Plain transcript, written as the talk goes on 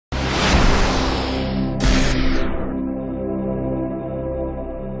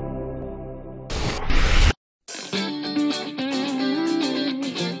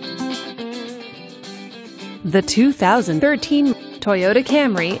The 2013 Toyota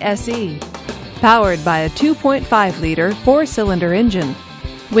Camry SE. Powered by a 2.5-liter four-cylinder engine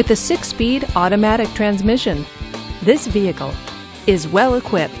with a 6-speed automatic transmission, this vehicle is well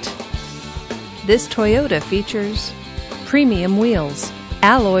equipped. This Toyota features premium wheels,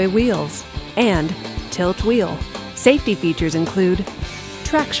 alloy wheels, and tilt wheel. Safety features include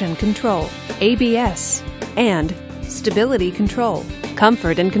traction control, ABS, and stability control.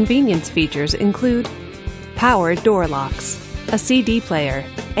 Comfort and convenience features include power door locks, a CD player,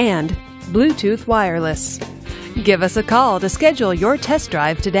 and Bluetooth wireless. Give us a call to schedule your test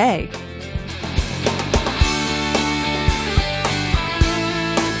drive today.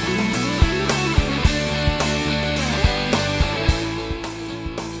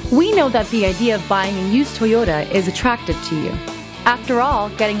 We know that the idea of buying a used Toyota is attractive to you. After all,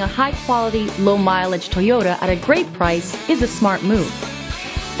 getting a high-quality, low-mileage Toyota at a great price is a smart move.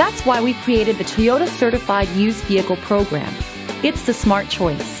 That's why we created the Toyota Certified Used Vehicle Program. It's the smart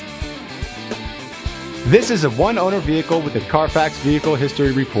choice. This is a one-owner vehicle with a Carfax Vehicle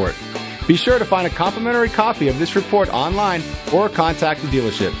History Report. Be sure to find a complimentary copy of this report online or contact the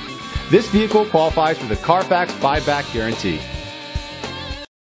dealership. This vehicle qualifies for the Carfax Buyback Guarantee.